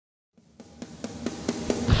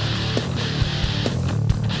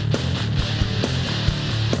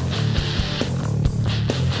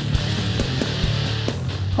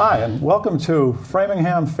Hi, and welcome to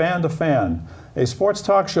Framingham Fan to Fan, a sports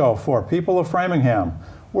talk show for people of Framingham.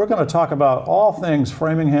 We're going to talk about all things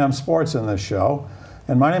Framingham sports in this show.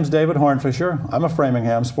 And my name's David Hornfischer. I'm a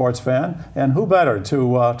Framingham sports fan, and who better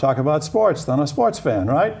to talk about sports than a sports fan,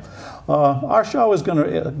 right? Our show is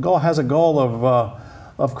has a goal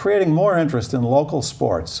of creating more interest in local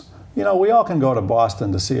sports. You know, we all can go to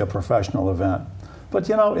Boston to see a professional event, but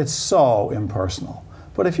you know, it's so impersonal.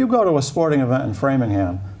 But if you go to a sporting event in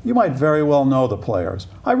Framingham, you might very well know the players.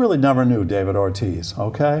 I really never knew David Ortiz,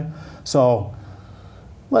 okay? So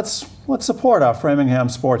let's support our Framingham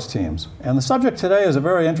sports teams. And the subject today is a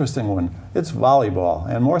very interesting one. It's volleyball,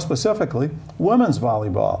 and more specifically, women's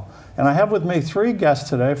volleyball. And I have with me three guests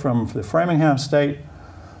today from the Framingham State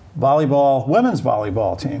women's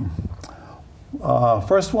volleyball team.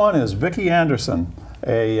 First one is Vicki Anderson,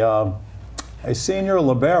 a senior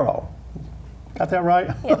libero. Got that right?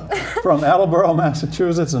 Yep. From Attleboro,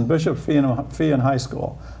 Massachusetts, and Bishop Feehan High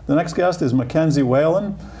School. The next guest is Mackenzie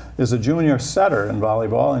Whalen, is a junior setter in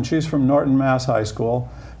volleyball, and she's from Norton, Mass High School.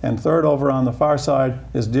 And third over on the far side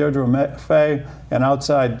is Deirdre Fay,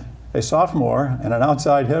 a sophomore and an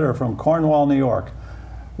outside hitter from Cornwall, New York.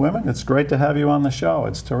 Women, it's great to have you on the show.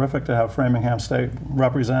 It's terrific to have Framingham State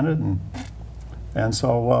represented, and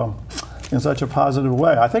so in such a positive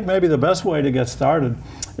way. I think maybe the best way to get started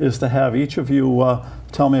is to have each of you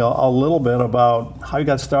tell me a little bit about how you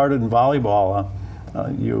got started in volleyball.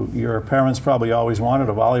 Your parents probably always wanted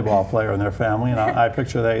a volleyball player in their family, and I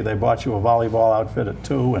picture they bought you a volleyball outfit at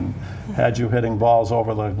 2 and had you hitting balls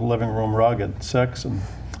over the living room rug at 6.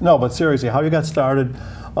 No, but seriously, how you got started,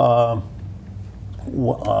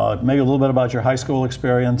 maybe a little bit about your high school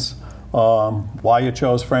experience, why you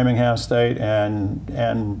chose Framingham State,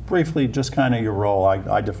 and briefly just kind of your role.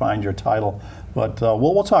 I defined your title, but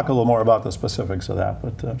we'll talk a little more about the specifics of that,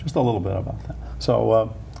 but just a little bit about that.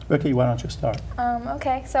 So Vicki, why don't you start?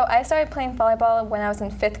 Okay, so I started playing volleyball when I was in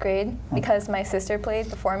 5th grade because my sister played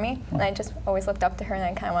before me, and I just always looked up to her and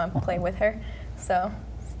I kind of wanted to play with her, so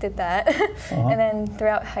did that. And then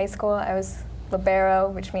throughout high school I was libero,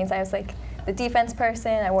 which means I was like the defense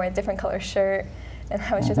person. I wore a different color shirt, and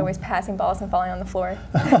I was just always passing balls and falling on the floor.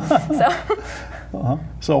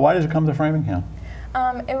 So why did you come to Framingham?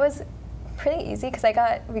 It was pretty easy because I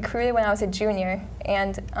got recruited when I was a junior,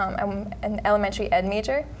 and I'm an elementary ed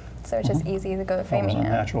major, so it's just easy to go to Framingham. It was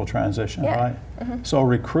a natural transition, yeah. Right? So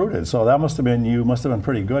recruited, so that you must have been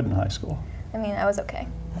pretty good in high school. I mean, I was okay.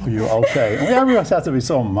 You were okay. I mean, everyone has to be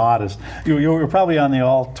so modest. You were probably on the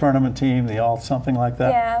all-tournament team, the all-something like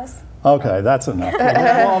that? Yeah, I was. Okay, that's enough.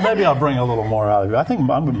 Well, maybe I'll bring a little more out of you. I think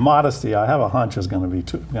modesty, I have a hunch, is going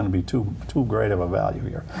to be too great of a value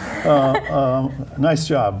here. Nice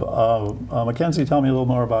job. Mackenzie, tell me a little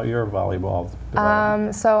more about your volleyball.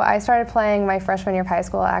 So I started playing my freshman year of high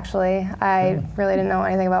school, actually. I really didn't know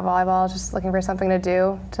anything about volleyball, just looking for something to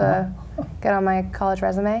do to get on my college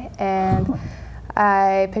resume. And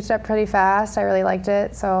I picked it up pretty fast. I really liked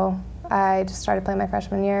it, so I just started playing my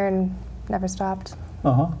freshman year and never stopped.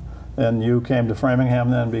 And you came to Framingham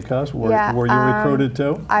then because? Were you recruited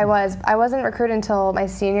too? I was. I wasn't recruited until my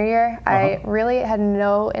senior year. I really had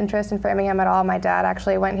no interest in Framingham at all. My dad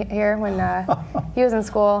actually went here when he was in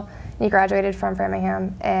school. He graduated from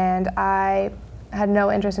Framingham, and I had no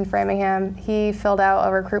interest in Framingham. He filled out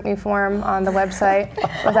a recruit me form on the website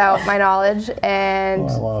without my knowledge, and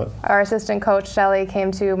our assistant coach, Shelly, came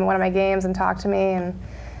to one of my games and talked to me, and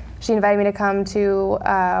she invited me to come to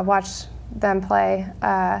watch them play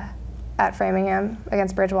at Framingham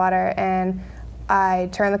against Bridgewater, and I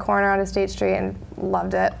turned the corner onto State Street and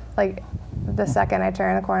loved it. Like the second I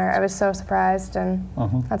turned the corner, I was so surprised, and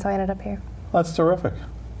that's how I ended up here. That's terrific.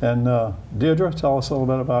 And Deirdre, tell us a little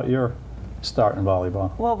bit about your start in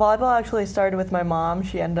volleyball. Well, volleyball actually started with my mom.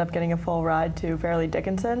 She ended up getting a full ride to Fairleigh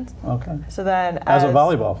Dickinson. Okay. So then, as a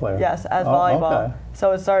volleyball player. Yes, as volleyball. Okay.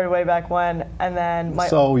 So it started way back when, and then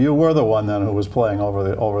So you were the one then who was playing over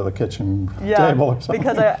the kitchen table or something.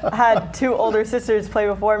 Because I had 2 older sisters play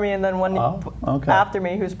before me, and then one after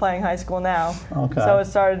me who's playing high school now. Okay. So it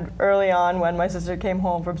started early on when my sister came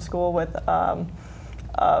home from school with a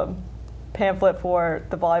pamphlet for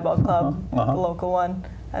the volleyball club, the local one.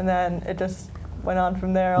 And then it just went on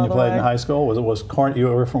from there all the way. You played in high school? You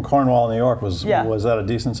were from Cornwall, New York. Was that a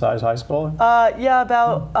decent-sized high school? Yeah,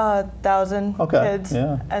 about 1,000 kids.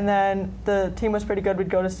 Yeah. And then the team was pretty good. We'd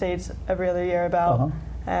go to states every other year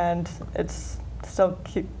and it's still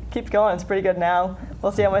keeps going. It's pretty good now.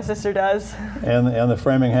 We'll see how my sister does. And the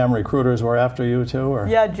Framingham recruiters were after you too, or?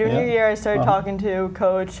 Yeah, junior year I started talking to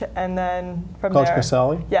Coach, and then from Coach there. Coach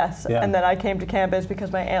Caselli? Yes, and then I came to campus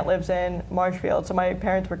because my aunt lives in Marshfield, so my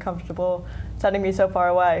parents were comfortable sending me so far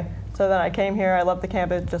away. So then I came here. I loved the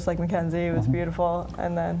campus, just like Mackenzie. It was beautiful,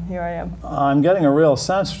 and then here I am. I'm getting a real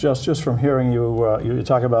sense just from hearing you you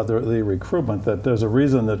talk about the recruitment that there's a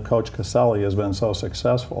reason that Coach Caselli has been so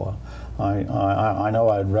successful. I know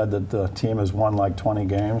I'd read that the team has won like 20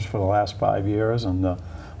 games for the last 5 years, and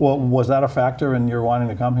well, was that a factor in your wanting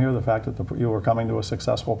to come here? The fact that you were coming to a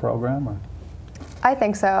successful program, or? I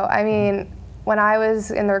think so. I mean, when I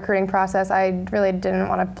was in the recruiting process, I really didn't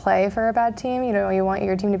want to play for a bad team. You know, you want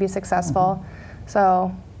your team to be successful.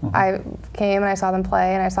 So I came and I saw them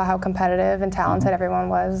play, and I saw how competitive and talented everyone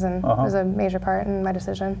was, and it was a major part in my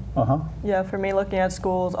decision. Yeah, for me, looking at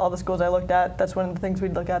schools, all the schools I looked at, that's one of the things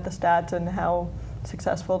we'd look at, the stats and how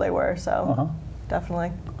successful they were. So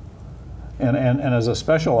definitely. And as a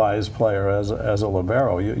specialized player, as a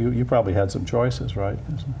libero, you probably had some choices, right?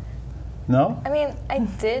 No? I mean, I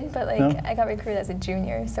did, but like I got recruited as a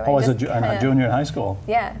junior, so I just a junior in high school.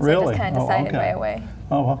 Yeah, so really? I just kind of decided right away.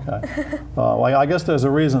 Oh, okay. Well, I guess there's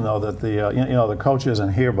a reason though that the the coach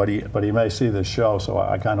isn't here, but he may see this show, so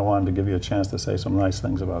I kind of wanted to give you a chance to say some nice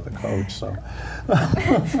things about the coach. So,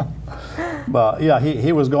 but yeah,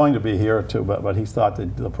 he was going to be here too, but he thought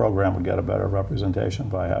that the program would get a better representation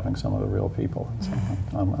by having some of the real people. And so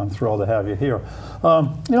I'm thrilled to have you here.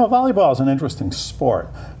 Volleyball is an interesting sport.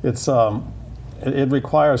 It's it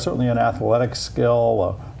requires certainly an athletic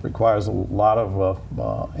skill. Requires a lot of,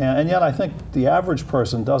 and yet I think the average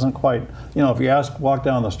person doesn't quite, if you walk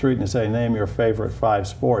down the street and you say, name your favorite 5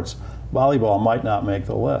 sports, volleyball might not make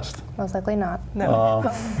the list. Most likely not. No.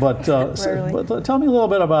 But tell me a little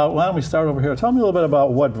bit about, why don't we start over here, tell me a little bit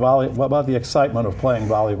about what about the excitement of playing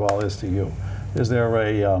volleyball is to you. Is there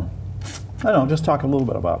a, I don't know, just talk a little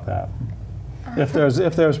bit about that. If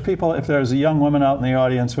there's a young woman out in the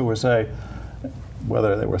audience who would say,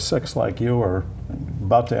 whether they were 6 like you or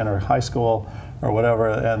about to enter high school or whatever,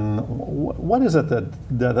 and what is it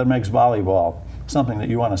that makes volleyball something that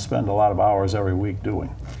you want to spend a lot of hours every week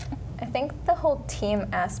doing? I think the whole team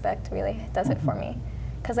aspect really does it for me.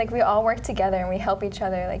 Because like we all work together and we help each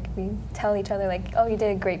other, like we tell each other like, oh, you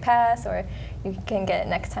did a great pass, or you can get it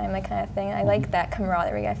next time, that kind of thing. I like that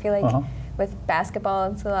camaraderie. I feel like with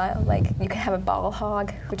basketball it's a lot like you can have a ball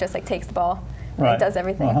hog who just like takes the ball and does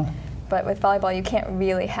everything. But with volleyball, you can't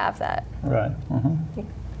really have that. Right.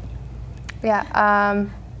 Yeah.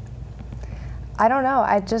 I don't know.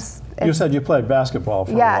 You said you played basketball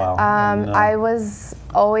for a while. Yeah. I was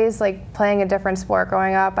always like playing a different sport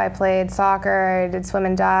growing up. I played soccer. I did swim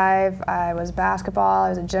and dive. I was basketball. I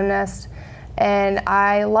was a gymnast, and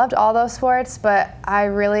I loved all those sports. But I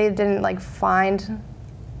really didn't like find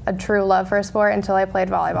a true love for a sport until I played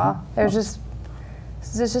volleyball. It's just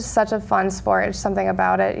such a fun sport. It's something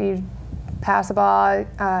about it. You pass the ball,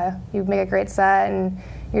 you make a great set, and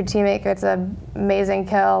your teammate gets an amazing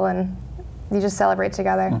kill, and you just celebrate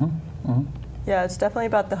together. Yeah, it's definitely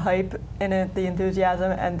about the hype in it, the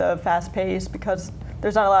enthusiasm, and the fast pace, because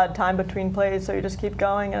there's not a lot of time between plays, so you just keep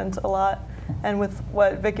going, and it's a lot. And with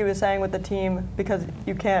what Vicky was saying with the team, because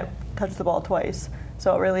you can't touch the ball twice,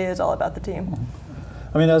 so it really is all about the team.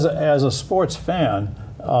 I mean, as a sports fan,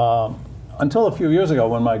 until a few years ago,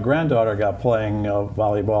 when my granddaughter got playing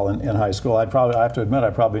volleyball in high school, I have to admit, I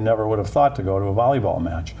probably never would have thought to go to a volleyball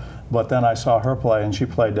match. But then I saw her play, and she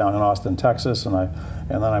played down in Austin, Texas, and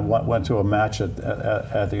then I went to a match at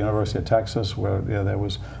the University of Texas where there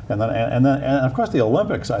was, and of course the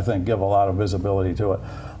Olympics, I think, give a lot of visibility to it.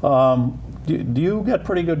 Do you get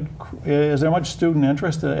pretty good? Is there much student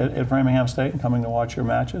interest at Framingham State in coming to watch your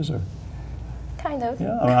matches, or? Kind of.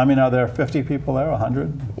 Yeah, I mean, are there 50 people there,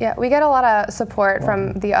 100? Yeah, we get a lot of support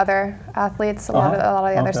from the other athletes, a lot of the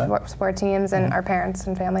other sport teams, and our parents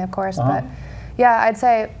and family, of course. But yeah, I'd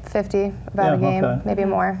say 50 about a game, maybe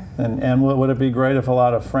more. And would it be great if a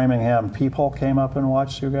lot of Framingham people came up and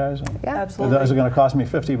watched you guys? Yeah, absolutely. Is it going to cost me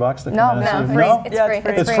 $50 to come in and see? No, it's free.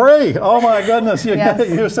 It's free. Oh my goodness!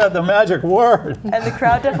 You said the magic word. And the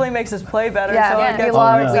crowd definitely makes us play better. Yeah, so we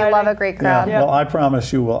love a great crowd. Yeah. Well, I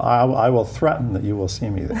promise you, I will threaten that you will see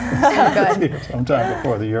me there sometime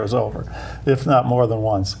before the year is over, if not more than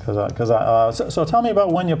once. So tell me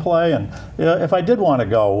about when you play, and if I did want to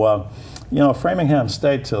go. Framingham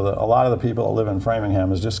State, to a lot of the people that live in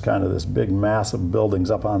Framingham, is just kind of this big mass of buildings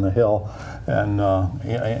up on the hill. And,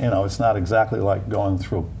 it's not exactly like going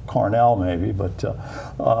through Cornell, maybe, but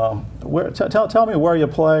tell me where you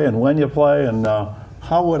play and when you play and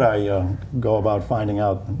how would I go about finding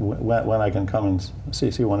out when I can come and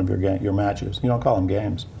see one of your matches? You don't call them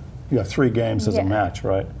games. You have 3 games as a match,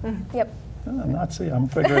 right? Mm-hmm. Yep. I'm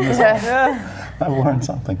figuring this out. I've learned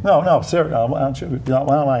something. No, seriously, why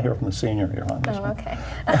don't I hear from the senior here on this one? Okay.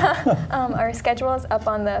 Our schedule is up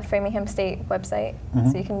on the Framingham State website,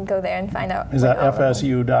 so you can go there and find out. Is that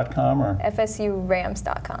FSU.com or?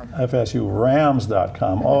 FSURams.com.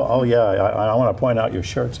 FSURams.com. Oh yeah, I want to point out your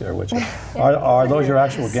shirts here, which are those your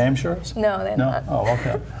actual game shirts? No, they're not. Oh,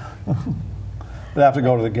 okay. They have to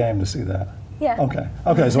go to the game to see that. Yeah.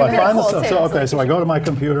 Okay. So I find this. So I go to my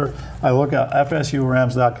computer. I look at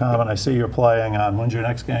FSURams.com, and I see you're playing on. When's your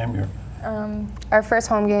next game? Our first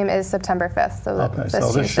home game is September 5th.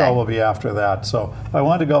 So this show will be after that. So if I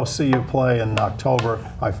wanted to go see you play in October,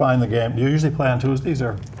 I find the game. Do you usually play on Tuesdays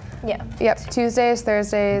or? Yeah. Yep. Tuesdays,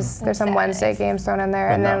 Thursdays. There's some Wednesday games thrown in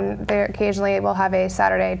there, and then there occasionally we'll have a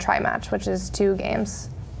Saturday tri-match, which is 2 games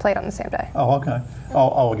played on the same day. Oh, okay.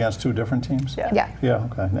 Oh, against 2 different teams? Yeah. Yeah,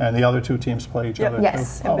 okay. And the other 2 teams play each other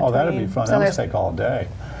Yes. too? Oh, that'd be fun. So that would take all day.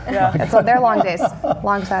 Yeah. So they're long days,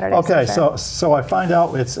 long Saturdays. Okay, so I find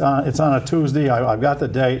out it's on a Tuesday. I've got the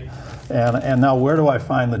date, and now where do I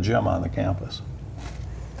find the gym on the campus?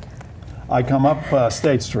 I come up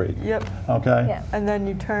State Street. Yep. Okay. Yeah. And then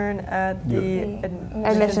you turn at the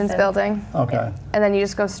admissions building. Okay. Yeah. And then you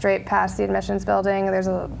just go straight past the admissions building. There's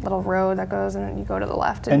a little road that goes, and you go to the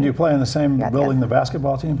left. And you play in the same building the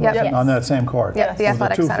basketball team plays? Yep. On that same court? Yep, the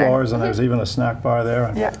athletic center. 2 floors, and Mm-hmm. there's even a snack bar there.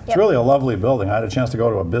 And it's really a lovely building. I had a chance to go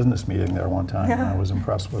to a business meeting there one time, and I was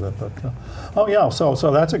impressed with it. But oh yeah, so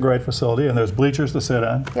that's a great facility, and there's bleachers to sit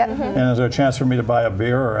in. Yep. And is there a chance for me to buy a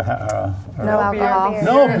beer or no alcohol? Beer.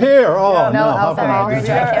 No beer. Oh no alcohol.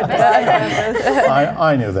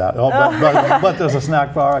 I knew that. Oh, but there's a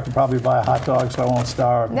snack bar. I could probably buy a hot dog so I won't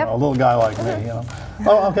starve. Yep. A little guy like me, you know.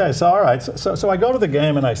 Oh, okay. So all right. So I go to the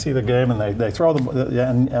game and I see the game, and they throw the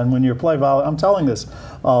and when you play volleyball, I'm telling this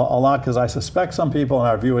a lot because I suspect some people in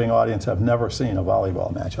our viewing audience have never seen a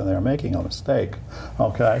volleyball match, and they're making a mistake.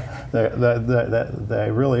 Okay,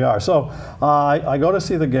 they really are. So I go to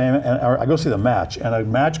see the game, or I go see the match, and a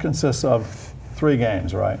match consists of 3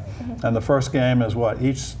 games, right? Mm-hmm. And the first game is what?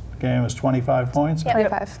 Each game is 25 points? Yep.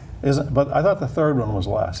 25. But I thought the third one was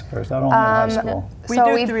less. Or is that only in high school? We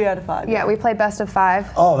do 3 out of 5. Yeah, we play best of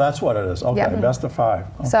 5. Oh, that's what it is. Okay, Yep. best of 5.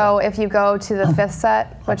 Okay. So if you go to the 5th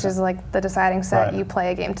set, which is like the deciding set, you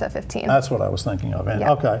play a game to 15. That's what I was thinking of. And, Yep.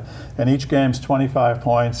 Okay, and each game's 25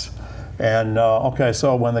 points. And okay,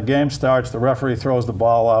 so when the game starts, the referee throws the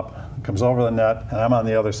ball up, comes over the net, and I'm on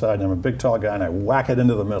the other side, and I'm a big, tall guy, and I whack it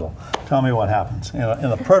into the middle. Tell me what happens in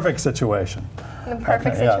the perfect situation. The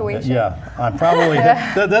perfect situation. Yeah, I'm probably,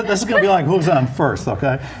 this is going to be like who's on first,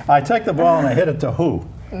 okay? I take the ball and I hit it to who?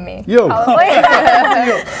 Me. You.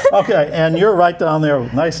 You. Okay, and you're right down there,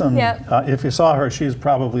 nice and. Yep. If you saw her, she's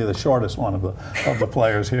probably the shortest one of the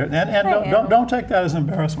players here. And don't take that as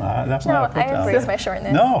embarrassment. That's not a put down. I embrace my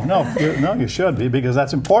shortness. No, you should be, because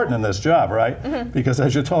that's important in this job, right? Mm-hmm. Because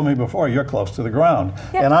as you told me before, you're close to the ground,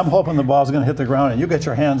 and I'm hoping the ball's going to hit the ground, and you get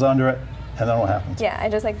your hands under it. And then what happens? Yeah, I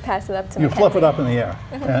just like pass it up to you. Mackenzie. Flip it up in the air,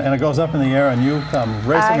 and it goes up in the air, and you come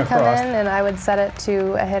racing across. I come in and I would set it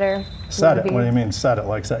to a hitter. Set it? What do you mean set it?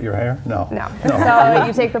 Like set your hair? No. So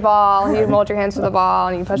you take the ball, you mold your hands to the ball,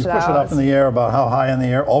 and you push it out. You push it up in the air, about how high in the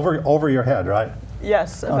air? Over your head, right?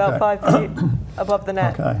 Yes, about 5 feet above the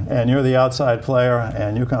net. Okay, and you're the outside player,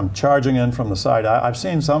 and you come charging in from the side. I've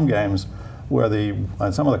seen some games where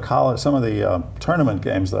some of the tournament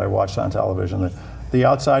games that I watched on television, the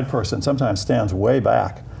outside person sometimes stands way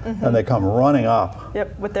back, and they come running up.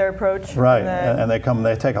 Yep, with their approach. Right, and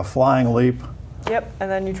they take a flying leap. Yep, and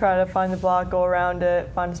then you try to find the block, go around it,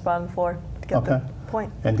 find a spot on the floor to get the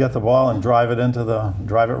point. And get the ball and drive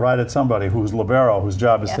it right at somebody who's libero, whose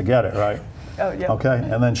job is to get it, right? Oh, yeah. Okay,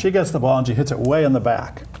 and then she gets the ball and she hits it way in the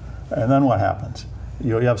back. And then what happens?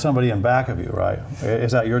 You have somebody in back of you, right?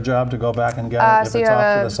 Is that your job to go back and get it if so it's you off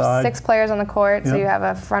to the have side? 6 players on the court, so Yep. you have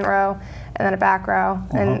a front row and then a back row.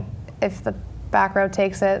 And if the back row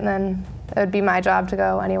takes it, then it would be my job to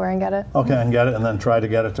go anywhere and get it. Okay, and get it, and then try to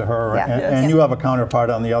get it to her. Yeah. And you have a counterpart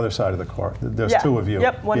on the other side of the court. There's 2 of you.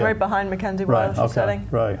 Yep, one right behind Mackenzie while she's setting.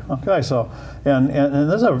 Right. Okay. So, and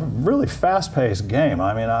this is a really fast-paced game.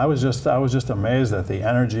 I mean, I was just amazed at the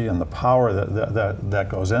energy and the power that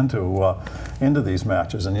goes into these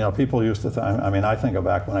matches. And you know, people used to. I mean, I think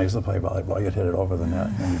back when I used to play volleyball. You'd hit it over the net,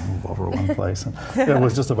 and you'd move over one place, and it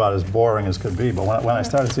was just about as boring as could be. But when I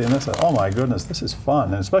started seeing this, I thought, oh my goodness, this is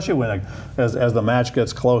fun, and especially when as the match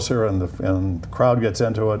gets closer and the crowd gets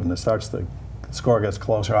into it and it starts to score gets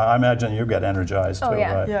closer. I imagine you get energized too,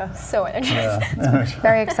 yeah. right? Yeah. So energized. Yeah.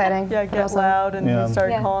 Very exciting. Yeah, it gets loud and Yeah. you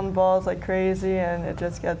start calling balls like crazy and it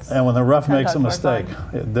just gets... And when the ref makes a more mistake,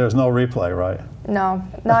 there's no replay, right? No,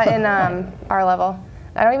 not in our level.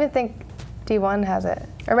 I don't even think D1 has it.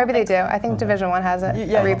 Or maybe they do. I think Division I has it,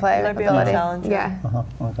 Yeah, a replay might be able to ability. challenge it. Yeah.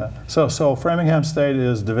 Okay. So Framingham State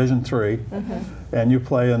is Division III, and you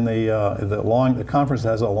play in the conference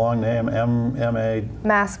has a long name, MA.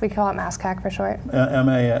 We call it MASCAC for short.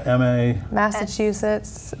 MA.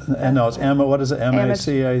 Massachusetts. And no, it's what is it?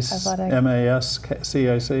 Athletic.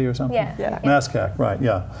 MASCAC or something? Yeah. MASCAC, right?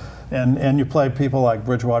 Yeah. And you play people like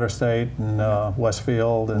Bridgewater State and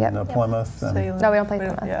Westfield and Plymouth. And, Salem. No, we don't play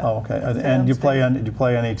Plymouth. Yeah. oh, okay. And do you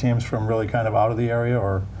play any teams from really kind of out of the area,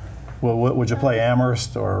 or would you play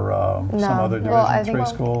Amherst or some other Division III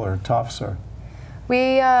school or Tufts or?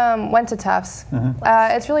 We went to Tufts.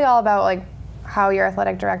 It's really all about like how your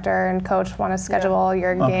athletic director and coach want to schedule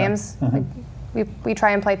your games. Like, we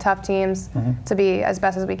try and play tough teams to be as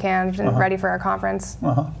best as we can and ready for our conference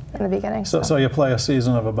in the beginning. So you play a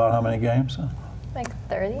season of about how many games? Like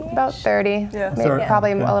 30? About 30. Yeah. Maybe,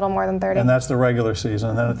 probably a little more than 30. And that's the regular season.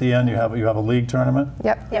 And then at the end you have a league tournament?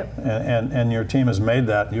 Yep. And your team has made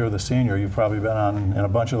that. You're the senior. You've probably been on in a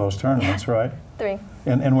bunch of those tournaments, right? 3.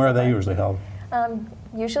 And where are they usually held?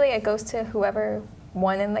 Usually it goes to whoever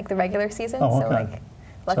won in like the regular season. Oh, okay. So like,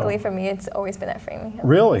 luckily for me, it's always been at Framingham.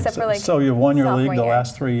 Really? Except for like so you've won your league the sophomore year.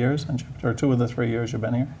 last 3 years, or 2 of the 3 years you've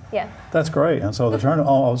been here? Yeah. That's great. And so the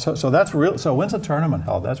tournament. So that's real. So when's the tournament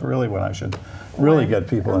held? That's really when I should really get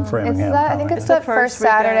people in Framingham. I think it's the first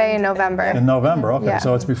Saturday in November. In November. Okay. Yeah.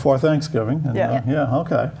 So it's before Thanksgiving. And, yeah.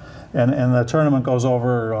 Okay. And the tournament goes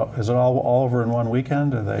over. Is it all over in one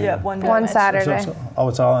weekend? Or they? Yeah, one Saturday.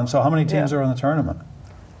 It's all in. So how many teams are in the tournament?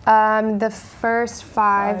 The first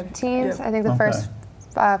 5 teams. I think the first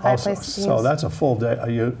 5 place teams. So that's a full day.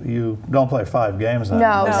 You don't play 5 games then?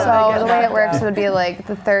 No. So the way it works would be like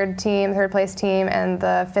the third place team, and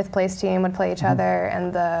the 5th place team would play each other,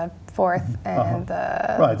 and the 4th and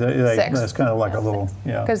the 6th. It's kind of like a little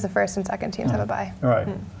Because the first and second teams have a bye. Right.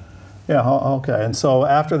 Yeah. Okay. And so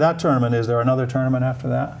after that tournament, is there another tournament after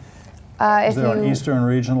that? Is there an Eastern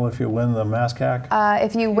Regional if you win the MASCAC?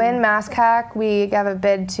 If you win MASCAC, we have a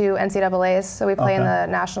bid to NCAA's, so we play in the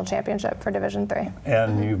national championship for Division III.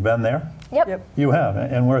 And you've been there? Yep. You have.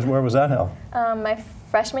 And where was that held? My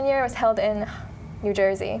freshman year was held in New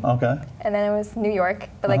Jersey. Okay. And then it was New York,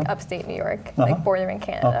 but like upstate New York, like bordering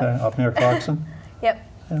Canada. Okay, up near Clarkson? Yep.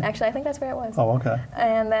 Yeah. Actually, I think that's where it was. Oh, okay.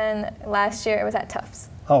 And then last year it was at Tufts.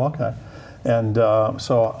 Oh, okay. And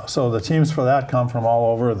so the teams for that come from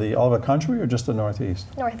all over the country, or just the Northeast?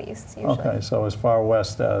 Northeast, usually. Okay, so as far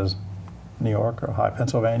west as New York or high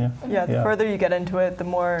Pennsylvania? Yeah, the further you get into it, the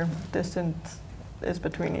more distance is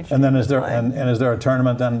between each. And then is there is there a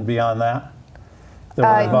tournament then beyond that?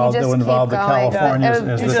 That would involve the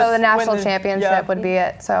California. So the national championship would be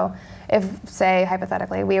it. So if, say,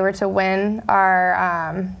 hypothetically, we were to win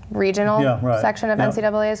our regional section of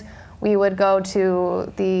NCAA's, we would go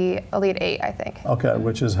to the Elite 8, I think. Okay,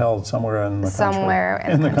 which is held somewhere in the country. Somewhere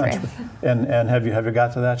in the country. And have you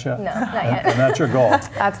got to that yet? No, not yet. And that's your goal.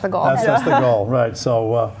 That's the goal. That's the goal, right?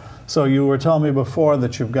 So so you were telling me before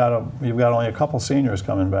that you've got only a couple seniors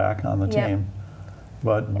coming back on the team,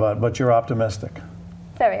 but you're optimistic.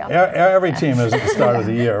 Very optimistic. Every team is at the start of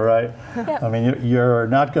the year, right? Yep. I mean, you're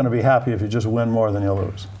not going to be happy if you just win more than you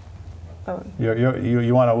lose. Oh.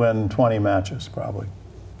 You want to win 20 matches, probably.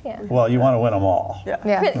 Yeah. Well, you want to win them all. Yeah.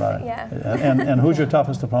 Right. Yeah. And who's your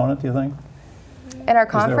toughest opponent, do you think? In our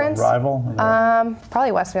conference? Is there a rival?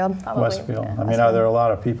 Probably Westfield. Probably. Westfield. I mean, are there a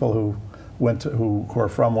lot of people who who are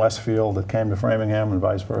from Westfield that came to Framingham and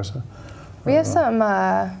vice versa? We have some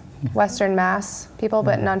Western Mass people,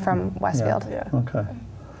 but none from Westfield. Yeah. Okay.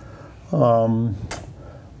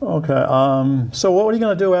 So what are you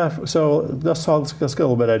going to do after? So let's get a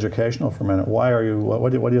little bit educational for a minute. Why are you?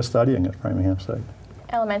 What are you studying at Framingham State?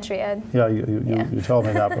 Elementary ed. Yeah, you told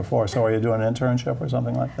me that before. So are you doing an internship or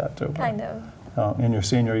something like that too? Kind of. In your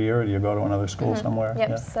senior year, do you go to another school somewhere? Yep.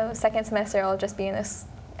 Yeah. So second semester, I'll just be in this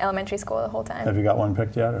elementary school the whole time. Have you got one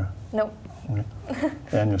picked yet, or? Nope. Okay.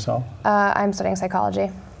 And yourself? I'm studying psychology.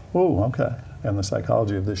 Ooh, okay. And the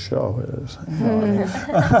psychology of this show is.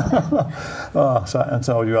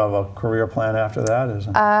 So you have a career plan after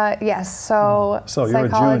that? Yes. So you're a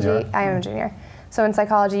junior. I am a junior. So in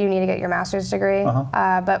psychology, you need to get your master's degree.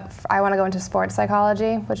 But I want to go into sports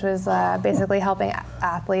psychology, which was basically helping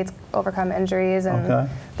athletes overcome injuries and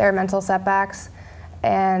their mental setbacks.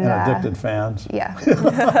 And addicted fans. Yeah.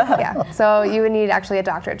 Yeah. So you would need actually a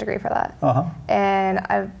doctorate degree for that. And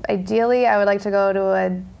ideally, I would like to go to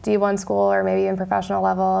a D1 school or maybe even professional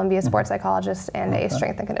level and be a sports psychologist and a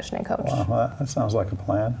strength and conditioning coach. Wow, that sounds like a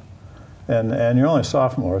plan. And you're only a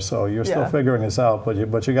sophomore, so you're still figuring this out, but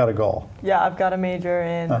you got a goal. Yeah, I've got a major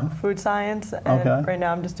in food science, and right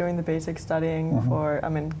now I'm just doing the basic studying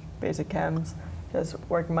I'm in basic chems, just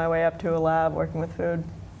working my way up to a lab, working with food.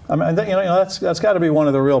 I mean, that's got to be one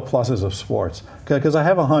of the real pluses of sports. Because I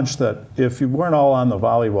have a hunch that if you weren't all on the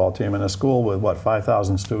volleyball team in a school with, what,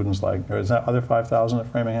 5,000 students, or is that other 5,000 at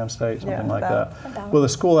Framingham State, something like that? With a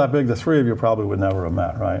school that big, the three of you probably would never have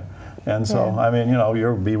met, right? And so, I mean,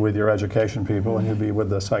 you'd be with your education people, and you'd be with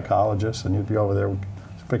the psychologists, and you'd be over there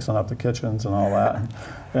fixing up the kitchens and all that.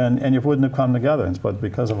 And you wouldn't have come together. But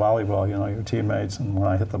because of volleyball, your teammates, and when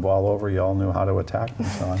I hit the ball over, you all knew how to attack them.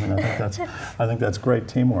 So I mean, I think that's great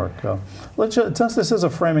teamwork. Since this is a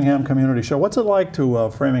Framingham community show, what's it like to a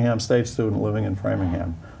Framingham State student living in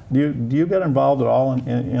Framingham? Do you get involved at all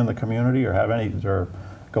in the community, or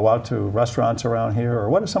go out to restaurants around here, or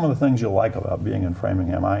what are some of the things you like about being in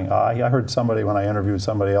Framingham? I heard somebody, when I interviewed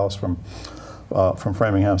somebody else from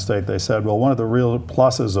Framingham State, they said, well, one of the real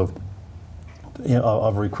pluses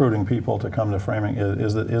of recruiting people to come to Framingham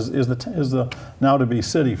is the now to be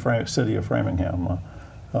city of Framingham.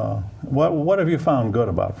 What have you found good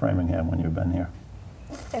about Framingham when you've been here?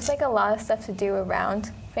 There's like a lot of stuff to do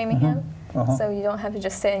around Framingham, so you don't have to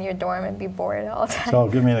just sit in your dorm and be bored all the time. So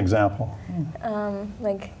give me an example.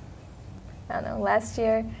 Like, I don't know, last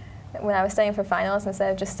year when I was studying for finals,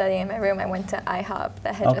 instead of just studying in my room, I went to IHOP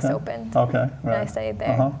that had just opened. Okay, right. And I studied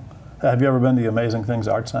there. Have you ever been to the Amazing Things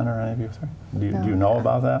Art Center, any of you three? Do you know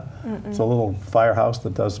about that? It's a little firehouse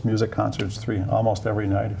that does music concerts almost every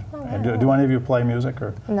night. Do any of you play music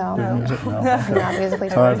or no? Do music? No. Okay. Not musically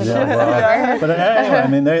talented. But anyway, I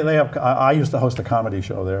mean, they have. I used to host a comedy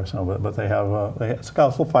show there, but they have. It's got a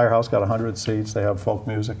little firehouse, got 100 seats. They have folk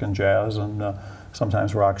music and jazz and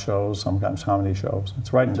sometimes rock shows, sometimes comedy shows.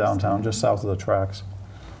 It's right in downtown, just south of the tracks.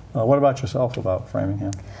 What about yourself about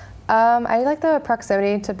Framingham? I like the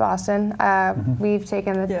proximity to Boston. We've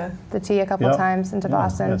taken the T a couple times into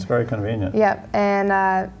Boston. It's very convenient. Yep, and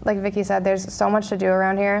like Vicky said, there's so much to do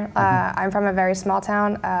around here. I'm from a very small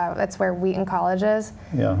town. That's where Wheaton College is.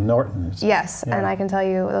 Yeah, Norton. Yes, and I can tell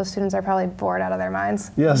you those students are probably bored out of their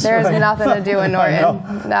minds. Yes, there's nothing to do in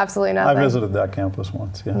Norton. Absolutely nothing. I visited that campus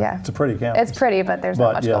once. Yeah, it's a pretty campus. It's pretty, but there's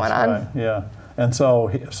not much going on. Right, yeah, and so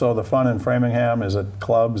the fun in Framingham, is it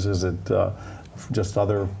clubs? Is it just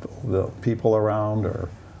the people around, or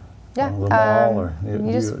the mall, or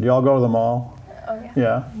do you all go to the mall? Oh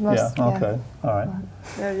yeah. Okay. All right.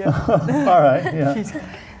 All right. Yeah.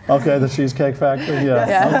 Okay, the Cheesecake Factory.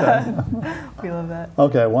 Okay. We love that.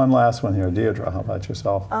 Okay, one last one here, Deirdre. How about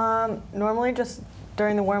yourself? Normally, just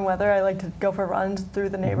during the warm weather, I like to go for runs through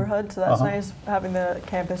the neighborhood. So that's nice having the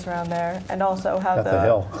campus around there, and also how the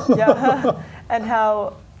hill. And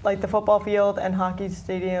how, like, the football field and hockey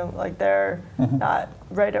stadium, like, they're not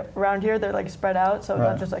right around here. They're like spread out, so it's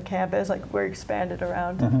not just a campus. Like, we're expanded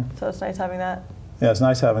around. So it's nice having that. Yeah, it's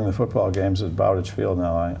nice having the football games at Bowditch Field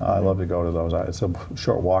now. I love to go to those. It's a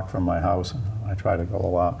short walk from my house. I try to go a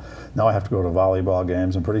lot. Now I have to go to volleyball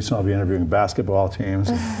games, and pretty soon I'll be interviewing basketball teams.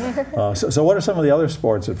 So what are some of the other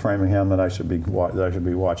sports at Framingham that I should be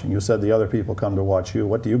watching? You said the other people come to watch you.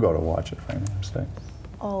 What do you go to watch at Framingham State?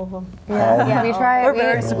 All of them. Yeah,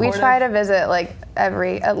 we try to visit like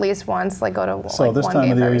at least once, like go to so this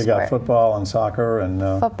time of the year you got football and soccer and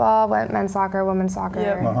football, men's soccer, women's soccer,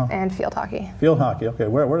 and field hockey. Field hockey. Okay,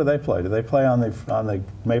 where do they play? Do they play on the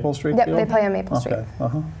Maple Street field? Yep, they play on Maple Street.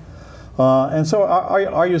 And so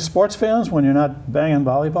are you sports fans when you're not banging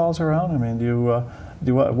volleyballs around? I mean,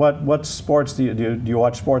 what sports do you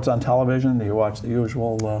watch sports on television? Do you watch the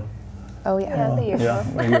usual? Oh yeah, the usual. Yeah,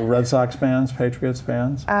 are you Red Sox fans, Patriots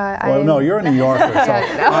fans? Well, no, you're a New Yorker,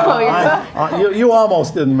 so you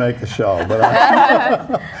almost didn't make the show, but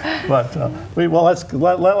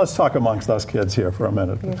let's talk amongst us kids here for a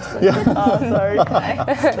minute. Sorry.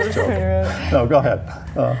 No, go ahead.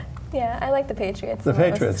 Yeah, I like the Patriots. The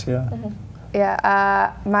Patriots, yeah.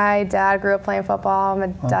 Yeah, my dad grew up playing football. I'm a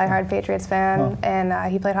diehard Patriots fan,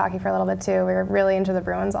 and he played hockey for a little bit too. We were really into the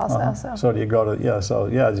Bruins also. So do you go to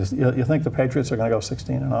you think the Patriots are going to go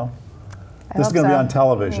 16-0? This is going to be on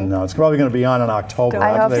television now. It's probably going to be on in October.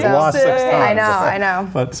 I hope They've so. lost 6 times. I know.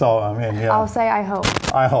 But so, I mean, yeah. I'll say I hope.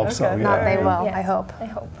 I hope so, yeah. Not they will, Yes, I hope. I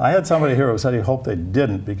hope. I had somebody here who said he hoped they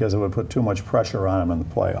didn't because it would put too much pressure on him in the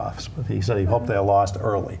playoffs. But he said he hoped they lost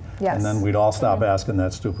early. Yes. And then we'd all stop asking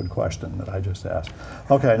that stupid question that I just asked.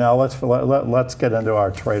 Okay, now let's get into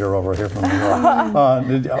our trader over here from New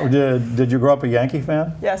York. Did you grow up a Yankee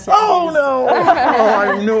fan? Yes. Oh, no! Oh,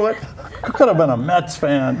 I knew it. Could have been a Mets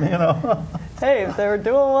fan, you know. Hey, if they were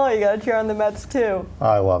doing well, you got to cheer on the Mets too.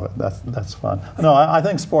 I love it. That's fun. No, I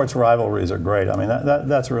think sports rivalries are great. I mean,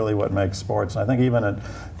 that's really what makes sports. I think even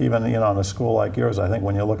you know, in a school like yours, I think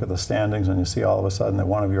when you look at the standings and you see all of a sudden that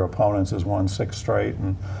one of your opponents has won 6 straight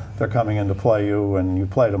and they're coming in to play you, and you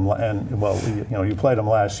played them, and well, you know, you played them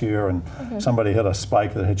last year, and somebody hit a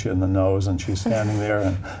spike that hit you in the nose, and she's standing there,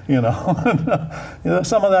 and you know,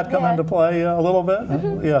 some of that come into play a little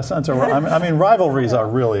bit. Yeah, sense of. I mean, rivalries are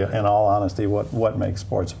really, in all honesty, what makes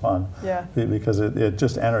sports fun. Yeah. Because it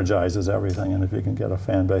just energizes everything, and if you can get a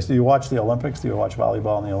fan base. Do you watch the Olympics? Do you watch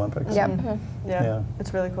volleyball in the Olympics? Yep. Yeah,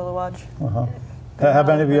 it's really cool to watch. Have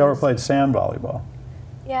any of you ever played sand volleyball?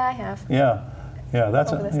 Yeah, I have. Yeah. Yeah,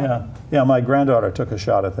 that's yeah. My granddaughter took a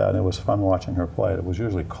shot at that, and it was fun watching her play. It was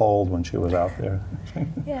usually cold when she was out there.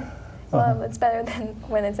 Yeah. Well, it's better than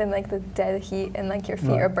when it's in like the dead heat and like your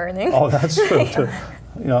feet are burning. Oh, that's true too.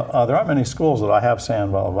 You know, there aren't many schools that I have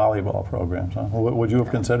sand volleyball programs. Huh? Would you have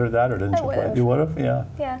considered that, or didn't you play? You would have, yeah.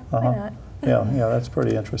 Yeah, why not? Yeah, that's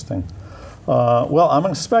pretty interesting. Well, I'm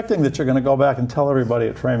expecting that you're going to go back and tell everybody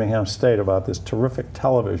at Framingham State about this terrific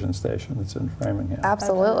television station that's in Framingham.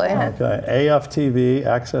 Absolutely. Okay, AFTV,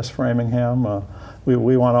 Access Framingham.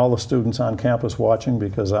 We want all the students on campus watching,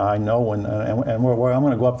 because I know when, and I'm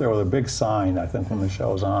going to go up there with a big sign, I think, when the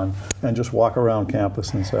show's on, and just walk around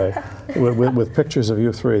campus and say, with pictures of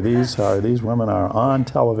you three, these women are on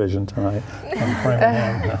television tonight in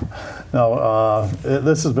Framingham. No,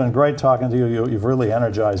 this has been great talking to you. You've really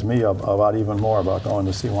energized me about even more about going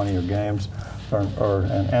to see one of your games,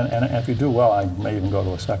 and if you do well, I may even go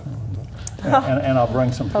to a second one. And I'll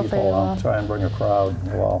bring some people. I'll try and bring a crowd.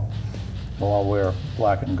 We'll all wear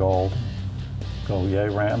black and gold. Go yay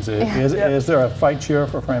Rams! Is there a fight cheer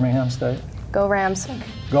for Framingham State? Go Rams.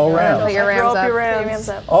 Go Rams. Put your Rams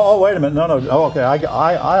up. Oh, wait a minute. No. Oh, okay. I've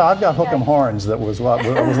got hook 'em horns that was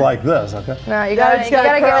like this. Okay. No, you gotta give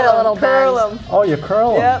it a little bend. Oh, you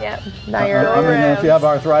curl them. Yep. Now you're. I mean, if you have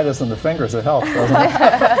arthritis in the fingers, it helps, doesn't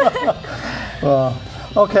it?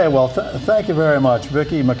 Okay, well, thank you very much.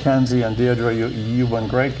 Vicki, Mackenzie, and Deirdre, you've been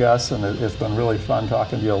great guests, and it's been really fun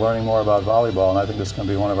talking to you, learning more about volleyball, and I think this is going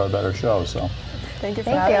to be one of our better shows. So, thank you for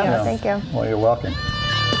having us. Thank you. Well, you're welcome.